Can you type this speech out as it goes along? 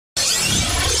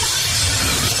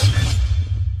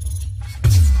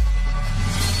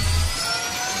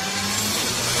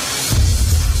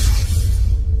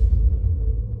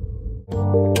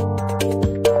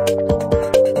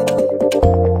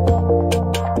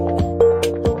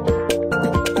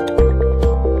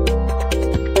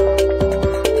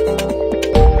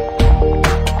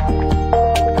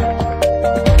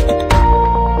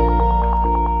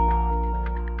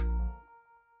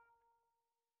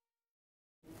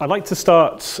I'd like to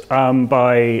start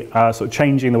by sort of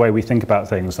changing the way we think about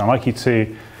things. I'd like you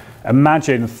to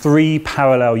imagine 3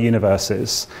 parallel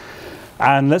universes.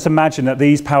 And let's imagine that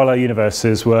these parallel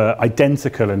universes were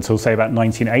identical until, say, about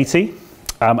 1980,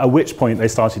 at which point they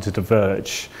started to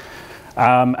diverge.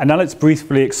 And now let's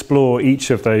briefly explore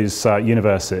each of those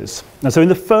universes. And so in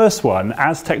the first one,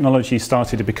 as technology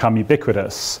started to become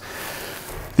ubiquitous,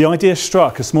 the idea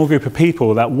struck a small group of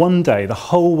people that one day the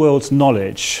whole world's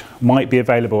knowledge might be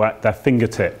available at their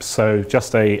fingertips. So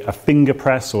just a finger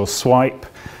press or swipe,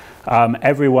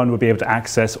 everyone would be able to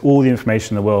access all the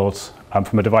information in the world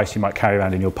from a device you might carry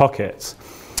around in your pocket.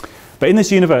 But in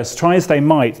this universe, try as they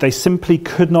might, they simply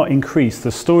could not increase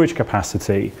the storage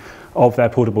capacity of their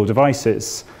portable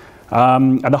devices.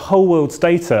 And the whole world's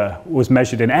data was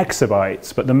measured in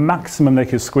exabytes, but the maximum they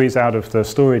could squeeze out of the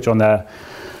storage on their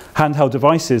handheld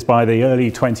devices by the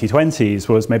early 2020s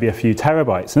was maybe a few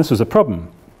terabytes. And this was a problem,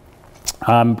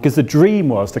 because the dream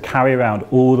was to carry around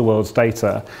all the world's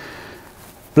data.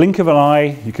 Blink of an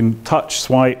eye, you can touch,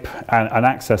 swipe, and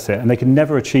access it, and they can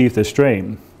never achieve this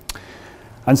dream.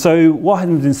 And so what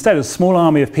happened instead, a small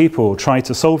army of people tried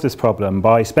to solve this problem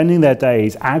by spending their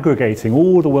days aggregating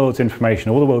all the world's information,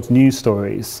 all the world's news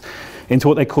stories, into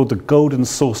what they called the golden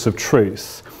source of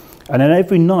truth. And then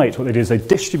every night what they did is they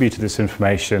distributed this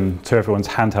information to everyone's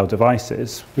handheld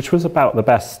devices, which was about the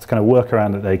best kind of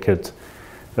workaround that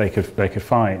they could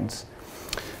find.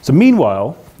 So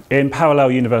meanwhile, in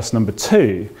parallel universe number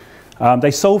 2,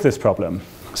 they solved this problem.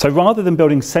 So rather than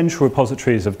building central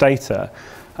repositories of data,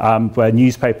 where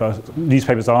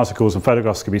newspapers, articles and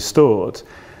photographs could be stored,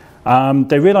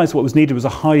 they realized what was needed was a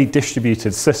highly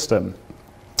distributed system.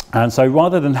 And so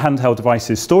rather than handheld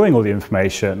devices storing all the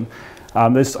information,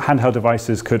 those handheld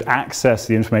devices could access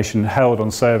the information held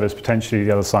on servers potentially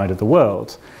the other side of the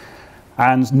world.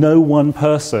 And no one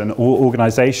person or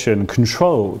organization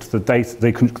controlled the data,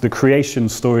 the creation,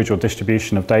 storage or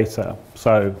distribution of data.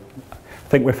 So I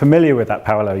think we're familiar with that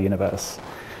parallel universe.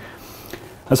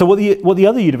 And so what the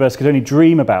other universe could only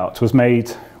dream about was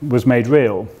made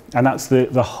real, and that's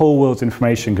the whole world's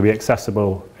information could be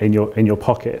accessible in your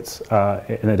pocket,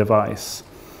 in a device.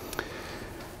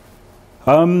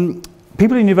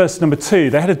 People in universe number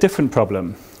 2, they had a different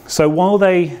problem. So while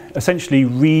they essentially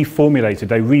reformulated,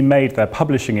 they remade their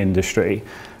publishing industry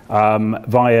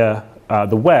via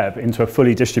the web into a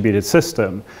fully distributed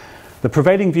system, the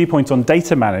prevailing viewpoint on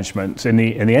data management in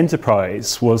the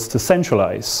enterprise was to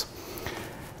centralize.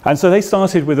 And so they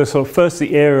started with a sort of first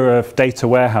the era of data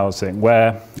warehousing,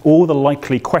 where all the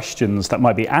likely questions that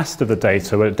might be asked of the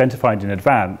data were identified in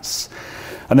advance.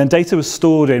 And then data was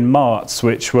stored in marts,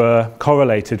 which were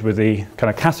correlated with the kind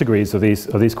of categories of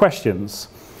these questions.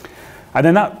 And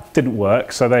then that didn't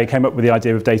work, so they came up with the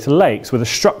idea of data lakes, where the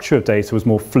structure of data was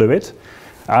more fluid.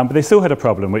 But they still had a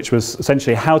problem, which was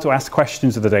essentially how to ask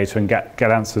questions of the data and get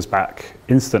answers back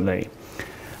instantly.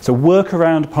 So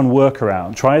workaround upon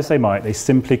workaround, try as they might, they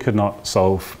simply could not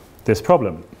solve this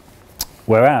problem.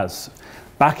 Whereas,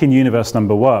 back in universe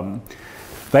number 1,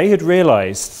 they had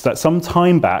realized that some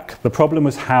time back, the problem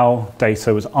was how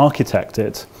data was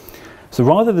architected. So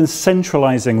rather than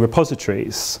centralizing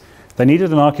repositories, they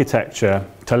needed an architecture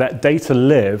to let data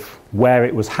live where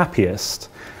it was happiest.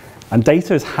 And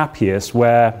data is happiest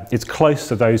where it's close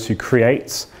to those who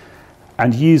create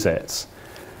and use it.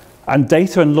 And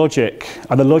data and logic,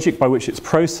 and the logic by which it's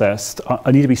processed,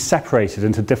 need to be separated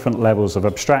into different levels of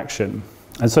abstraction.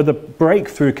 And so the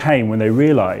breakthrough came when they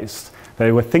realized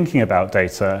they were thinking about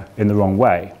data in the wrong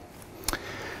way.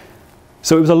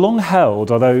 So it was a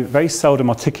long-held, although very seldom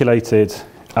articulated,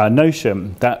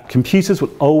 notion that computers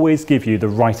will always give you the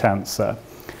right answer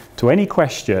to any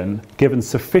question given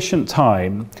sufficient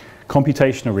time,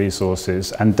 computational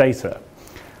resources, and data.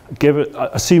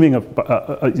 Assuming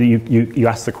you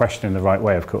ask the question in the right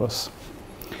way, of course.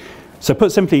 So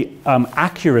put simply,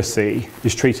 accuracy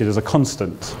is treated as a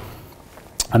constant.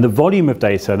 And the volume of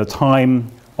data, the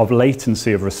time of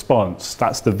latency of response,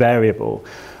 that's the variable.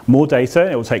 More data,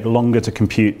 it will take longer to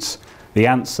compute the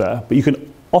answer, but you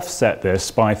can offset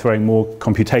this by throwing more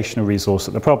computational resource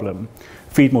at the problem.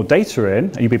 Feed more data in,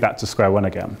 and you'll be back to square one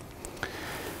again.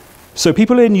 So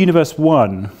people in universe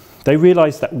 1, they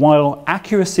realized that while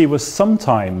accuracy was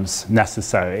sometimes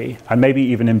necessary, and maybe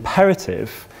even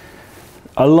imperative,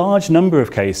 a large number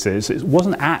of cases, it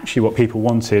wasn't actually what people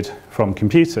wanted from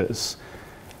computers.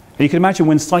 And you can imagine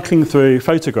when cycling through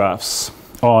photographs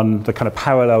on the kind of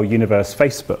parallel universe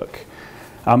Facebook,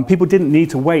 people didn't need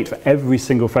to wait for every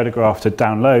single photograph to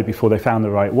download before they found the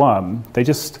right one. They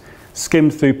just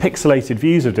skimmed through pixelated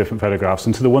views of different photographs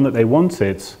until the one that they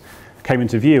wanted came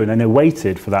into view, and then they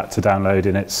waited for that to download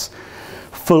in its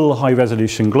full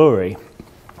high-resolution glory.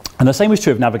 And the same was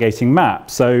true of navigating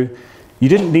maps. So you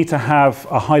didn't need to have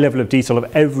a high level of detail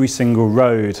of every single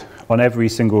road on every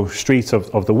single street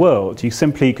of the world. You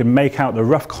simply could make out the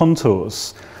rough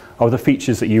contours of the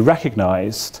features that you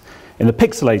recognized in the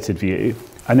pixelated view,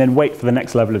 and then wait for the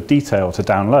next level of detail to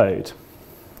download.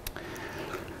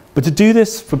 But to do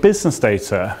this for business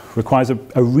data requires a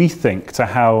rethink to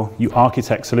how you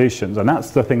architect solutions, and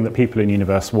that's the thing that people in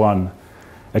Universe 1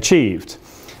 achieved.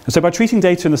 And so by treating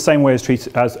data in the same way as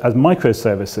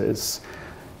microservices,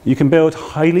 you can build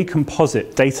highly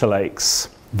composite data lakes,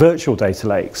 virtual data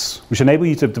lakes, which enable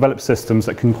you to develop systems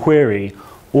that can query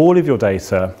all of your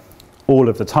data all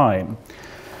of the time.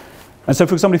 And so,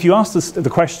 for example, if you asked the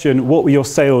question, what were your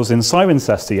sales in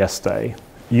Cirencester yesterday,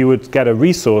 you would get a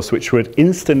resource which would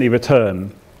instantly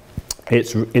return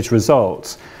its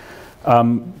results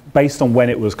based on when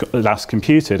it was last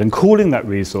computed. And calling that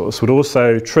resource would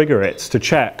also trigger it to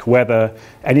check whether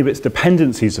any of its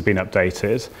dependencies have been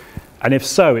updated. And if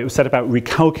so, it was set about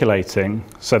recalculating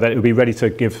so that it would be ready to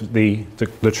give the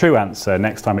true answer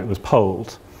next time it was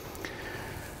polled.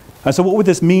 And so what would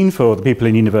this mean for the people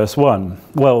in Universe 1?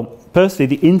 Well, firstly,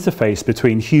 the interface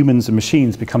between humans and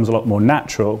machines becomes a lot more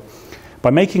natural. By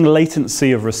making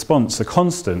latency of response a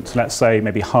constant, let's say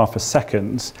maybe half a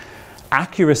second,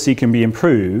 accuracy can be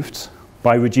improved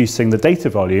by reducing the data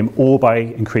volume or by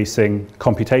increasing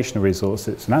computational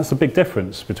resources. And that's a big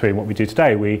difference between what we do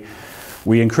today.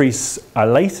 We increase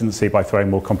latency by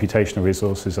throwing more computational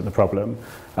resources at the problem,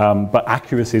 but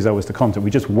accuracy is always the constant.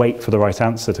 We just wait for the right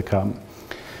answer to come.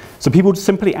 So people would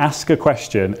simply ask a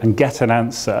question and get an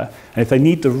answer, and if they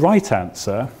need the right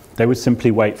answer, they would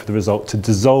simply wait for the result to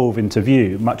dissolve into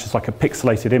view, much as like a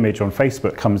pixelated image on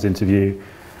Facebook comes into view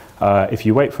if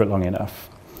you wait for it long enough.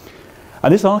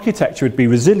 And this architecture would be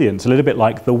resilient, a little bit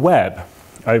like the web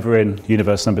over in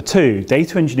Universe number 2.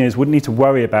 Data engineers wouldn't need to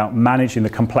worry about managing the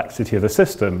complexity of the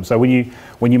system. So when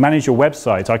you manage your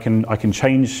website, I can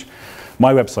change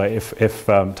my website if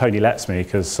Tony lets me,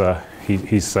 because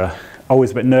he's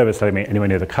always a bit nervous letting me anywhere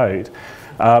near the code.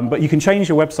 But you can change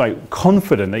your website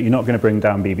confident that you're not going to bring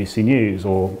down BBC News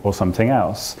or something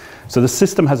else. So the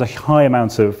system has a high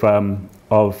amount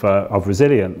of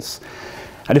resilience.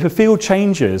 And if a field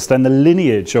changes, then the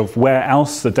lineage of where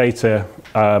else the data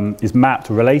is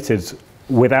mapped or related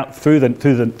through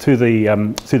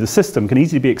the system can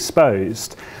easily be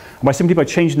exposed. And simply by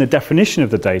changing the definition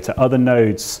of the data, other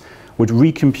nodes would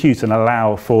recompute and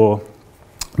allow for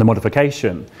the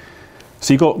modification.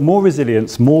 So you've got more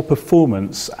resilience, more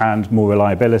performance, and more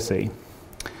reliability.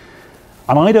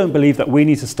 And I don't believe that we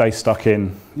need to stay stuck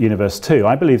in Universe 2.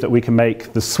 I believe that we can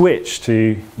make the switch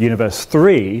to Universe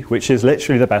 3, which is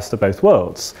literally the best of both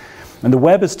worlds. And the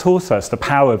web has taught us the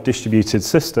power of distributed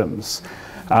systems.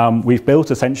 We've built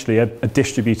essentially a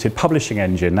distributed publishing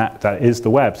engine. That is the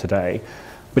web today.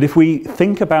 But if we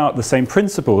think about the same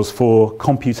principles for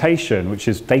computation, which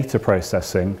is data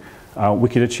processing, we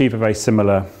could achieve a very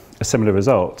similar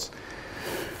result.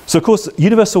 So of course,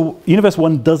 Universe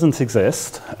 1 doesn't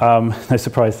exist, no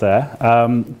surprise there,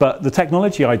 but the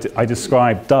technology I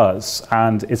described does,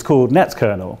 and it's called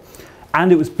NetKernel,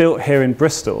 and it was built here in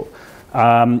Bristol.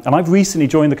 And I've recently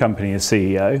joined the company as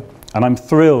CEO, and I'm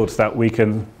thrilled that we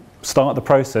can start the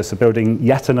process of building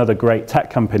yet another great tech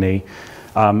company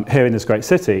here in this great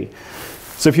city.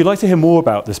 So if you'd like to hear more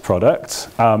about this product,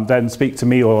 then speak to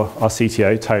me or our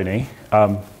CTO, Tony.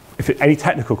 If any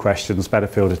technical questions, better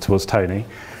fielded towards Tony.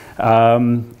 Yeah,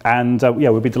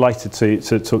 we'll be delighted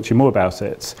to talk to you more about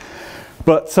it.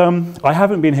 But I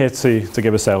haven't been here to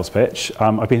give a sales pitch.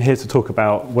 I've been here to talk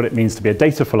about what it means to be a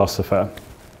data philosopher.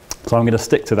 So I'm going to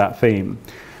stick to that theme.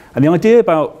 And the idea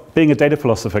about being a data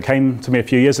philosopher came to me a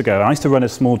few years ago. I used to run a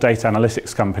small data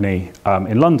analytics company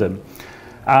in London.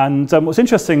 And what's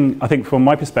interesting, I think, from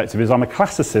my perspective, is I'm a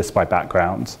classicist by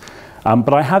background,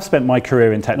 but I have spent my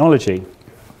career in technology.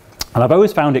 And I've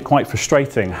always found it quite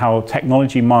frustrating how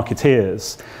technology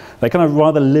marketeers, they kind of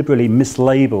rather liberally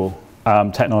mislabel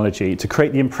technology to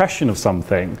create the impression of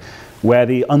something where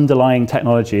the underlying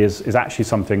technology is actually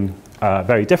something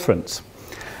very different.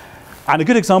 And a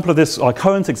good example of this, or a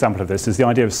current example of this, is the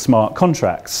idea of smart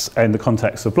contracts in the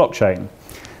context of blockchain.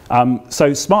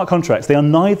 So smart contracts, they are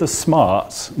neither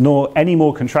smart nor any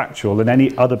more contractual than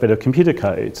any other bit of computer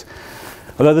code.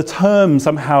 Although the term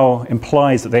somehow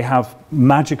implies that they have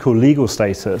magical legal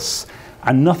status,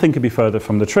 and nothing could be further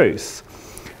from the truth.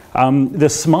 The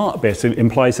smart bit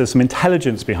implies there's some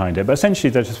intelligence behind it, but essentially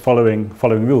they're just following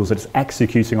rules, they're just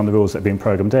executing on the rules that have been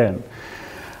programmed in.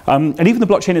 And even the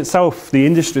blockchain itself, the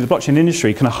blockchain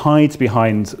industry kind of hides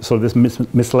behind sort of this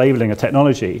mislabeling of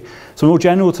technology. So a more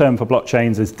general term for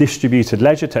blockchains is distributed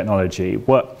ledger technology.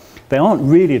 They aren't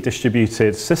really a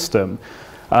distributed system.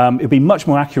 It'd be much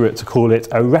more accurate to call it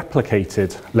a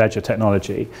replicated ledger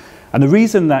technology. And the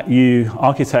reason that you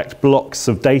architect blocks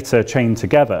of data chained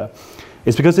together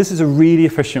is because this is a really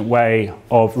efficient way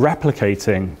of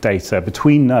replicating data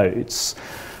between nodes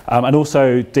and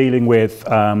also dealing with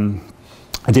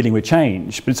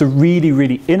change. But it's a really,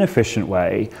 really inefficient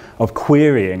way of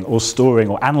querying or storing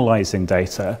or analyzing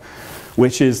data,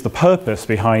 which is the purpose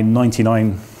behind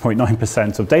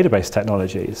 99.9% of database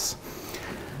technologies.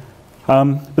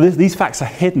 But these facts are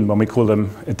hidden when we call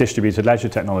them a distributed ledger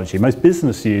technology. Most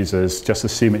business users just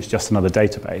assume it's just another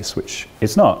database, which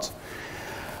it's not.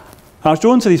 I was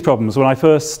drawn to these problems when I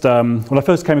first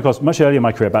came across, much earlier in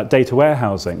my career, about data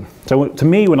warehousing. So to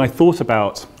me, when I thought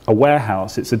about a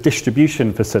warehouse, it's a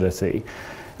distribution facility.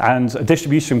 And a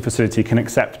distribution facility can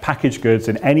accept packaged goods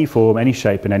in any form, any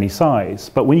shape, and any size.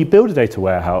 But when you build a data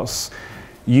warehouse,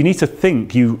 you need to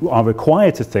think, you are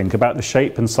required to think about the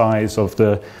shape and size of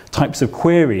the types of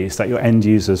queries that your end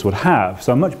users would have.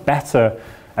 So a much better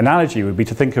analogy would be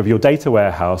to think of your data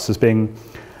warehouse as being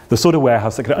the sort of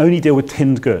warehouse that can only deal with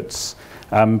tinned goods.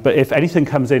 But if anything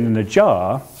comes in a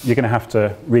jar, you're going to have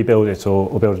to rebuild it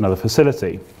or build another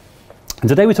facility. And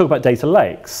today we talk about data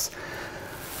lakes.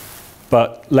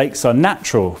 But lakes are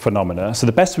natural phenomena, so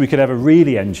the best we could ever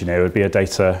really engineer would be a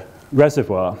data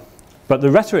reservoir. But the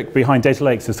rhetoric behind data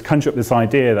lakes is to conjure up this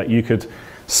idea that you could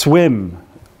swim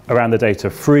around the data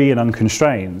free and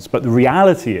unconstrained. But the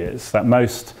reality is that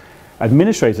most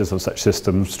administrators of such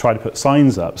systems try to put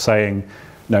signs up saying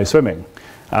no swimming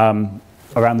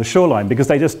around the shoreline, because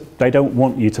they don't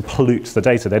want you to pollute the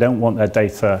data. They don't want their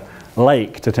data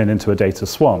lake to turn into a data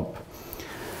swamp.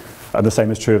 And the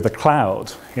same is true of the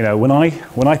cloud. You know, when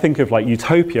I think of like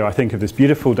utopia, I think of this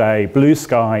beautiful day, blue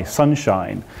sky,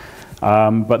 sunshine.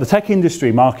 But the tech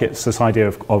industry markets this idea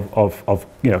of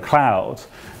cloud.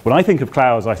 When I think of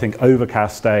clouds, I think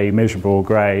overcast day, miserable,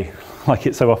 grey, like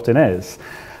it so often is.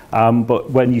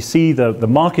 But when you see the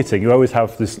marketing, you always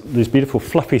have these beautiful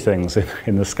fluffy things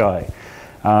in the sky.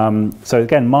 So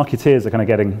again, marketeers are kind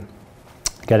of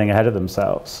getting ahead of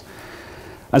themselves.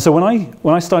 And so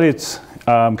when I started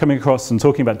coming across and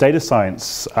talking about data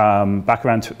science back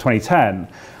around 2010,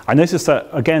 I noticed that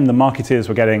again the marketeers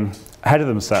were getting ahead of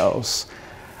themselves.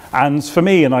 And for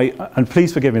me, and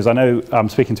please forgive me as I know I'm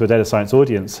speaking to a data science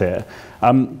audience here,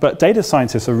 but data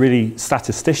scientists are really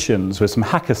statisticians with some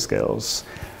hacker skills.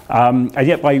 And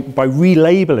yet by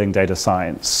relabeling data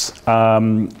science,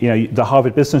 the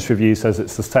Harvard Business Review says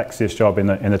it's the sexiest job in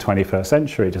the 21st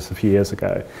century, just a few years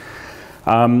ago.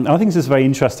 And I think this is a very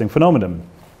interesting phenomenon.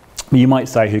 You might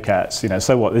say, who cares?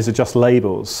 So what? These are just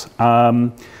labels.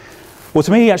 Well,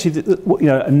 to me, actually,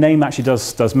 a name actually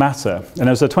does matter. And there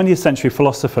was a 20th century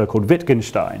philosopher called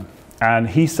Wittgenstein, and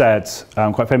he said,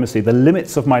 quite famously, "The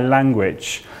limits of my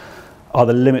language are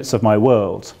the limits of my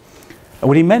world." And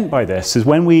what he meant by this is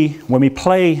when we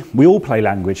all play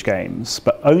language games,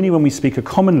 but only when we speak a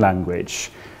common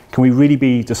language can we really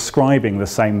be describing the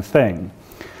same thing.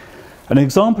 An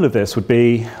example of this would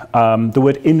be the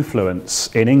word influence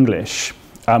in English,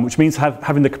 which means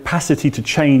having the capacity to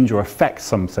change or affect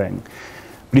something.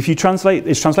 But if you translate,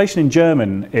 its translation in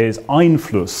German is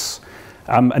Einfluss,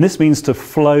 and this means to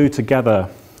flow together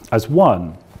as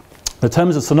one. The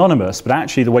terms are synonymous, but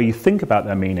actually the way you think about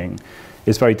their meaning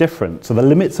is very different. So the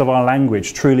limits of our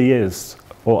language truly is,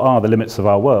 or are, the limits of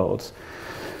our world.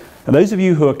 And those of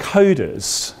you who are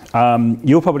coders,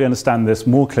 you'll probably understand this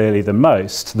more clearly than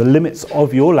most. The limits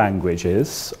of your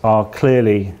languages are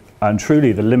clearly and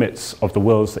truly the limits of the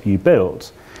worlds that you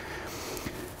build.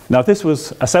 Now, if this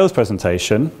was a sales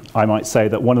presentation, I might say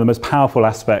that one of the most powerful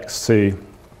aspects to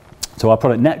our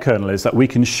product NetKernel is that we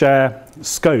can share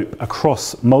scope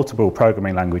across multiple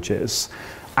programming languages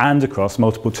and across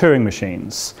multiple Turing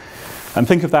machines. And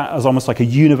think of that as almost like a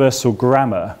universal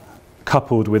grammar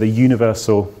coupled with a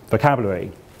universal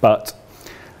vocabulary. But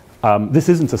this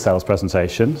isn't a sales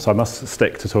presentation, so I must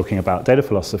stick to talking about data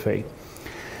philosophy.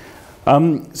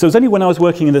 So it was only when I was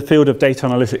working in the field of data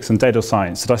analytics and data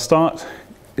science that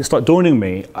it started dawning on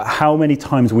me how many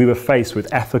times we were faced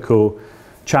with ethical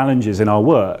challenges in our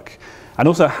work, and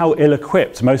also how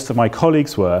ill-equipped most of my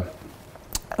colleagues were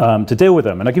to deal with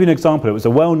them. And I'll give you an example. It was a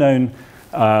well-known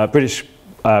British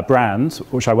brand,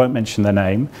 which I won't mention their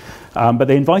name, but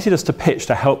they invited us to pitch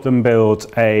to help them build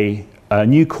a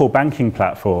new core banking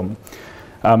platform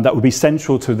that would be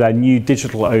central to their new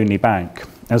digital-only bank.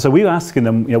 And so we were asking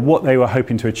them what they were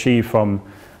hoping to achieve from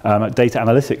data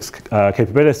analytics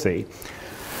capability.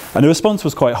 And the response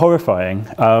was quite horrifying.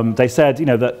 They said,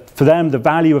 that for them, the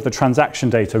value of the transaction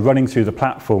data running through the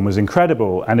platform was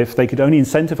incredible. And if they could only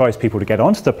incentivize people to get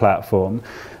onto the platform,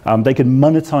 they could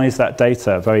monetize that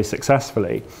data very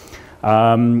successfully.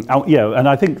 And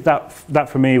I think that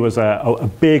for me was a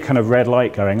big kind of red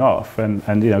light going off.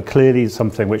 And clearly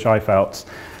something which I felt,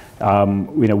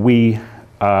 we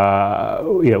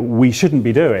shouldn't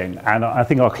be doing. And I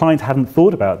think our client hadn't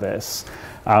thought about this.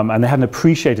 And they hadn't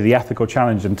appreciated the ethical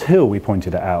challenge until we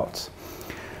pointed it out.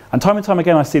 And time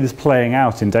again, I see this playing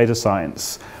out in data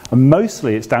science. And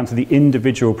mostly it's down to the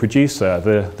individual producer,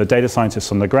 the data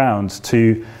scientists on the ground,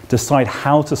 to decide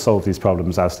how to solve these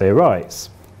problems as they arise.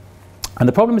 And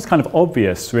the problem is kind of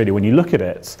obvious, really, when you look at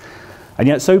it. And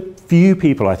yet so few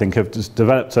people, I think, have just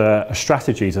developed a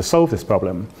strategy to solve this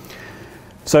problem.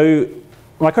 So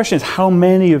my question is, how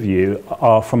many of you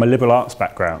are from a liberal arts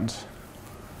background?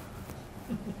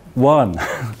 One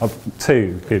of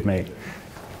two, good me.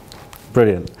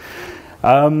 Brilliant.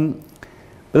 But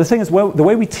the thing is, well, the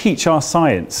way we teach our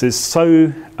science is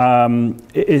so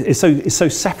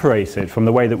separated from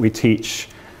the way that we teach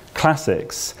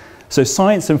classics. So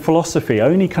science and philosophy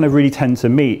only kind of really tend to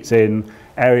meet in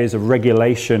areas of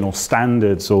regulation or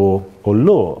standards or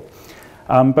law.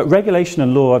 But regulation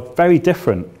and law are very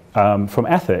different from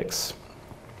ethics.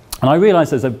 And I realize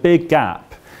there's a big gap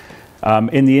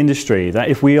in the industry, that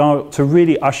if we are to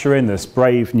really usher in this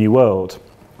brave new world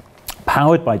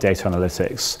powered by data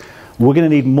analytics, we're going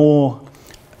to need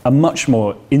a much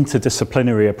more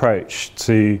interdisciplinary approach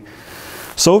to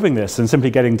solving this than simply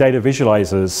getting data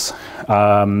visualizers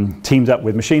teamed up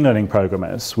with machine learning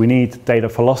programmers. We need data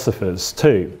philosophers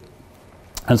too.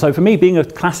 And so for me, being a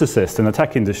classicist in the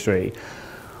tech industry,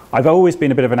 I've always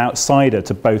been a bit of an outsider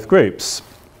to both groups.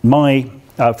 My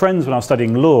friends, when I was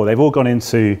studying law, they've all gone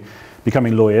into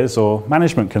becoming lawyers or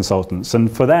management consultants.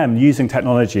 And for them, using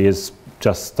technology is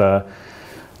just not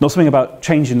something about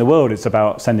changing the world, it's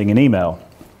about sending an email.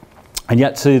 And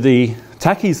yet to the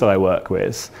techies that I work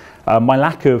with, my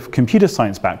lack of computer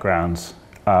science background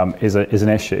is an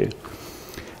issue.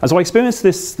 And so I experienced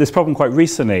this problem quite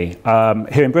recently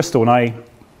here in Bristol, when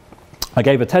I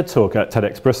gave a TED talk at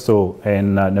TEDx Bristol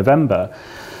in November.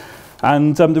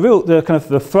 And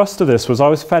the thrust of this was I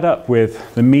was fed up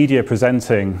with the media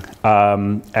presenting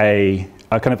a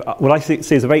kind of what I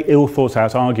see as a very ill thought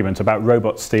out argument about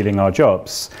robots stealing our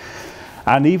jobs.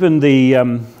 And even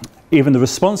the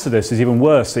response to this is even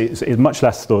worse. It's much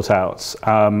less thought out.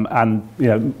 And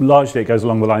largely it goes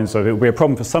along the lines of, it will be a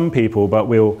problem for some people, but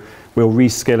we'll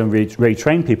reskill and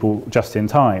retrain people just in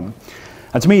time.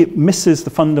 And to me, it misses the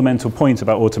fundamental point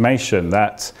about automation,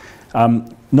 that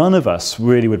none of us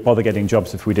really would bother getting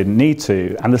jobs if we didn't need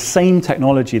to. And the same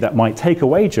technology that might take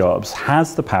away jobs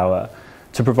has the power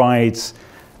to provide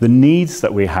the needs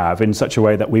that we have in such a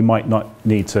way that we might not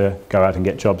need to go out and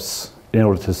get jobs in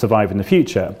order to survive in the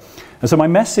future. And so my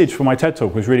message for my TED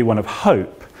Talk was really one of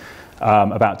hope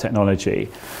about technology.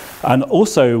 And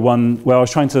also one where I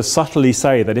was trying to subtly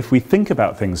say that if we think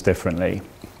about things differently,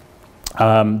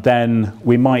 then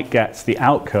we might get the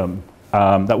outcome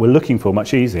that we're looking for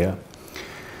much easier.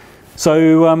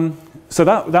 So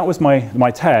that was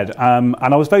my TED, and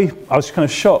I was kind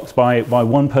of shocked by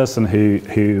one person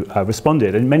who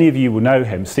responded, and many of you will know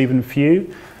him, Stephen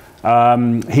Few.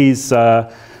 He's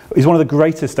one of the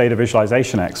greatest data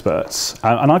visualization experts,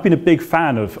 and I've been a big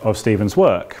fan of Stephen's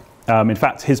work. In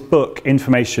fact, his book,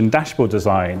 Information Dashboard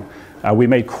Design, we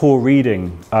made core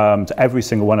reading to every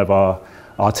single one of our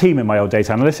team in my old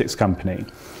data analytics company.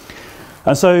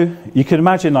 And so you can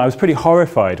imagine I was pretty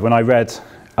horrified when I read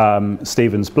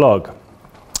Stephen's blog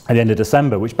at the end of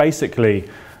December, which basically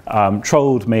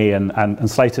trolled me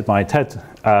and slated my TED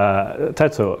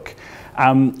Talk,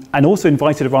 and also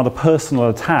invited a rather personal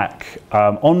attack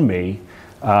on me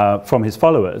from his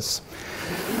followers.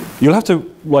 You'll have to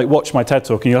watch my TED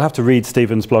Talk, and you'll have to read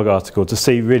Stephen's blog article to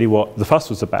see really what the fuss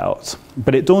was about.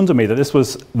 But it dawned on me that this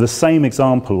was the same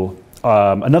example,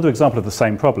 another example of the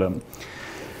same problem.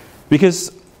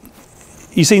 Because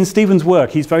you see, in Stephen's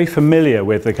work, he's very familiar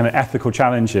with the kind of ethical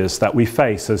challenges that we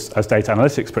face as data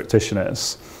analytics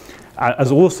practitioners, as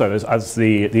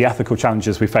the ethical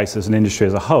challenges we face as an industry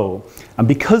as a whole. And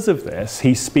because of this,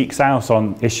 he speaks out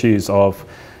on issues of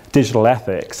digital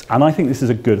ethics, and I think this is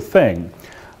a good thing.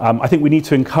 I think we need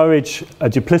to encourage a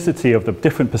duplicity of the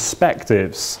different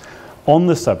perspectives on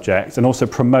the subject, and also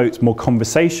promote more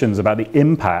conversations about the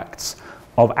impacts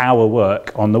of our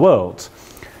work on the world.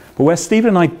 But where Stephen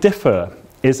and I differ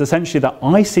is essentially that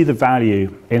I see the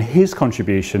value in his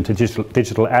contribution to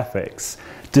digital ethics,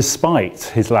 despite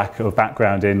his lack of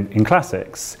background in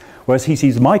classics, whereas he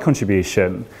sees my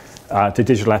contribution to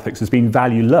digital ethics as being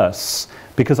valueless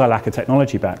because I lack a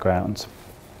technology background.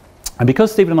 And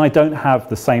because Stephen and I don't have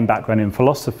the same background in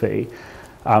philosophy,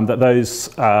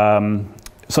 because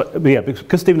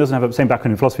Stephen doesn't have the same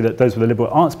background in philosophy that those with a liberal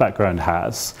arts background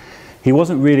has, he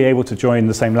wasn't really able to join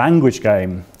the same language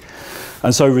game,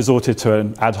 and so resorted to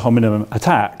an ad hominem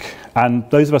attack. And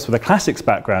those of us with a classics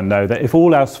background know that if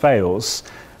all else fails,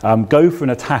 go for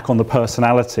an attack on the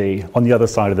personality on the other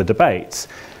side of the debate.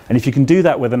 And if you can do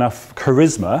that with enough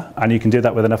charisma, and you can do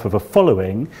that with enough of a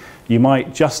following, you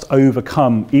might just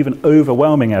overcome even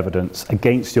overwhelming evidence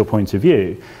against your point of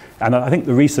view. And I think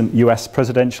the recent US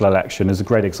presidential election is a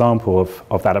great example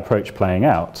of that approach playing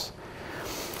out.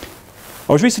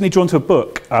 I was recently drawn to a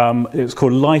book. It was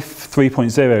called Life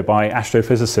 3.0 by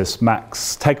astrophysicist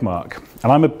Max Tegmark.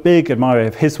 And I'm a big admirer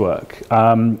of his work,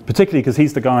 particularly because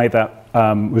he's the guy that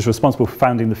was responsible for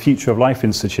founding the Future of Life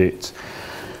Institute.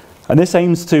 And this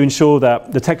aims to ensure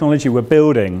that the technology we're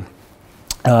building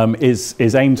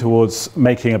is aimed towards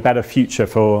making a better future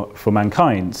for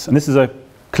mankind. And this is a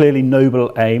clearly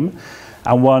noble aim,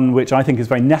 and one which I think is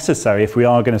very necessary if we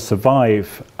are going to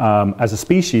survive as a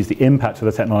species the impact of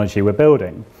the technology we're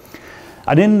building.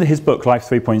 And in his book Life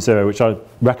 3.0, which I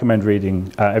recommend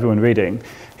reading, everyone reading,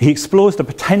 he explores the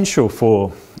potential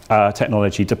for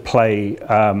technology to play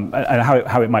and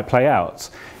how it might play out.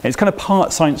 And it's kind of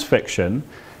part science fiction,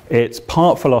 it's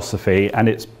part philosophy, and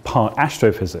it's part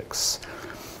astrophysics.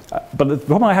 But the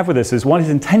problem I have with this is, while his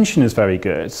intention is very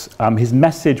good, his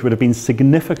message would have been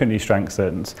significantly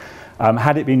strengthened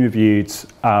had it been reviewed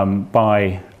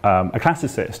by a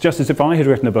classicist. Just as if I had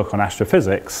written a book on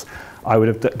astrophysics, I would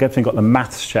have definitely got the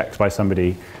maths checked by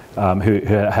somebody who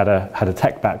had a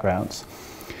tech background.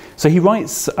 So he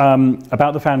writes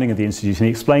about the founding of the Institute, and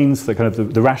he explains the kind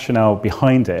of the rationale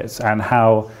behind it and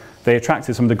how they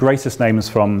attracted some of the greatest names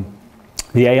from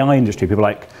the AI industry, people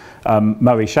like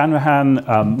Murray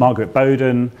Shanrahan, Margaret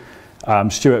Bowden,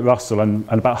 Stuart Russell, and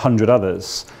about 100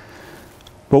 others.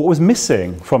 But what was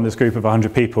missing from this group of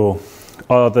 100 people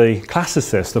are the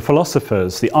classicists, the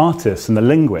philosophers, the artists, and the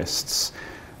linguists.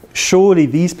 Surely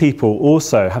these people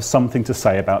also have something to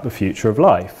say about the future of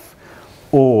life.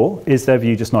 Or is their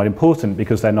view just not important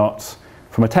because they're not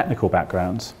from a technical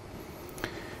background?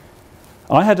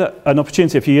 I had an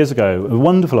opportunity a few years ago, a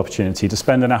wonderful opportunity, to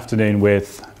spend an afternoon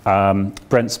with Brent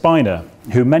Spiner,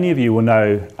 who many of you will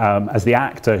know as the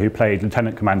actor who played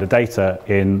Lieutenant Commander Data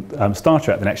in Star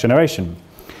Trek: The Next Generation.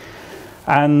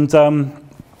 And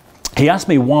he asked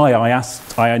me why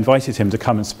I invited him to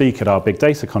come and speak at our big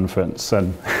data conference.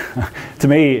 And to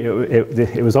me,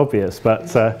 it was obvious. But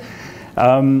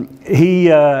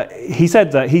he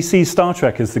said that he sees Star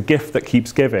Trek as the gift that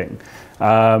keeps giving.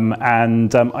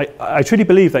 I truly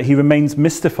believe that he remains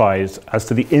mystified as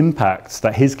to the impact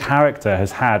that his character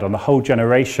has had on the whole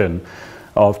generation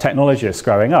of technologists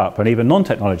growing up, and even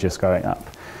non-technologists growing up.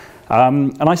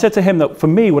 And I said to him that for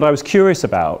me, what I was curious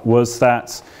about was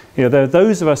that there are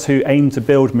those of us who aim to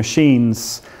build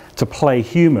machines to play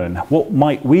human. What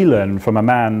might we learn from a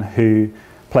man who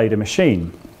played a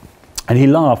machine? And he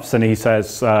laughs and he said,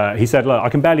 look, I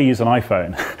can barely use an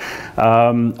iPhone.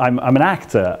 I'm an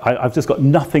actor. I've just got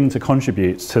nothing to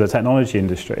contribute to the technology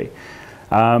industry.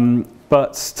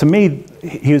 But to me,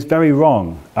 he was very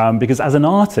wrong, because as an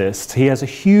artist, he has a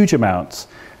huge amount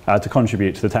to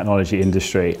contribute to the technology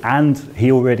industry, and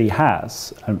he already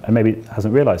has, and maybe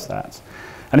hasn't realized that.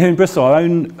 And here in Bristol, our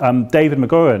own David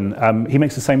McGoran, he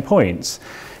makes the same points.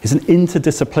 It's an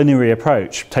interdisciplinary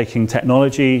approach, taking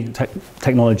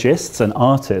technologists and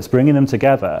artists, bringing them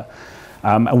together.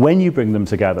 And when you bring them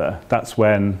together, that's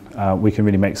when we can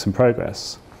really make some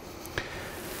progress.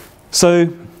 So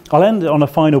I'll end on a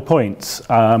final point.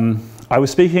 I was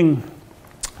speaking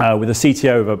with a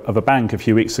CTO of a bank a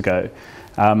few weeks ago,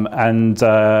 and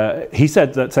he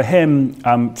said that to him,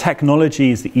 technology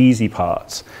is the easy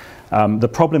part. The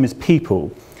problem is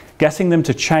people. Getting them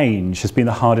to change has been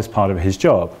the hardest part of his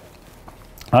job.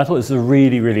 And I thought this was a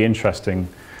really, really interesting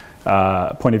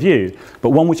point of view,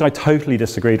 but one which I totally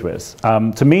disagreed with.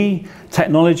 To me,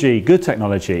 technology, good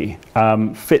technology,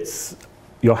 fits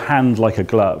your hand like a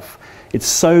glove. It's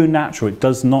so natural, it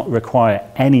does not require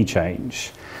any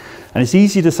change. And it's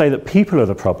easy to say that people are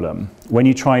the problem when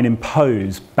you try and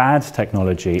impose bad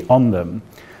technology on them.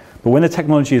 But when the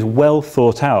technology is well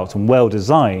thought out and well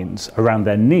designed around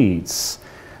their needs,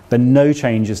 then no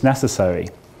change is necessary.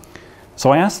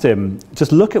 So I asked him,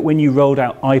 just look at when you rolled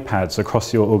out iPads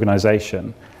across your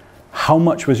organization. How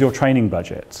much was your training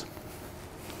budget?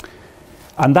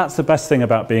 And that's the best thing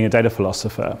about being a data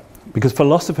philosopher, because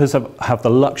philosophers have the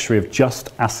luxury of just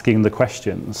asking the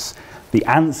questions. The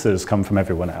answers come from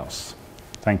everyone else.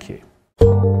 Thank you.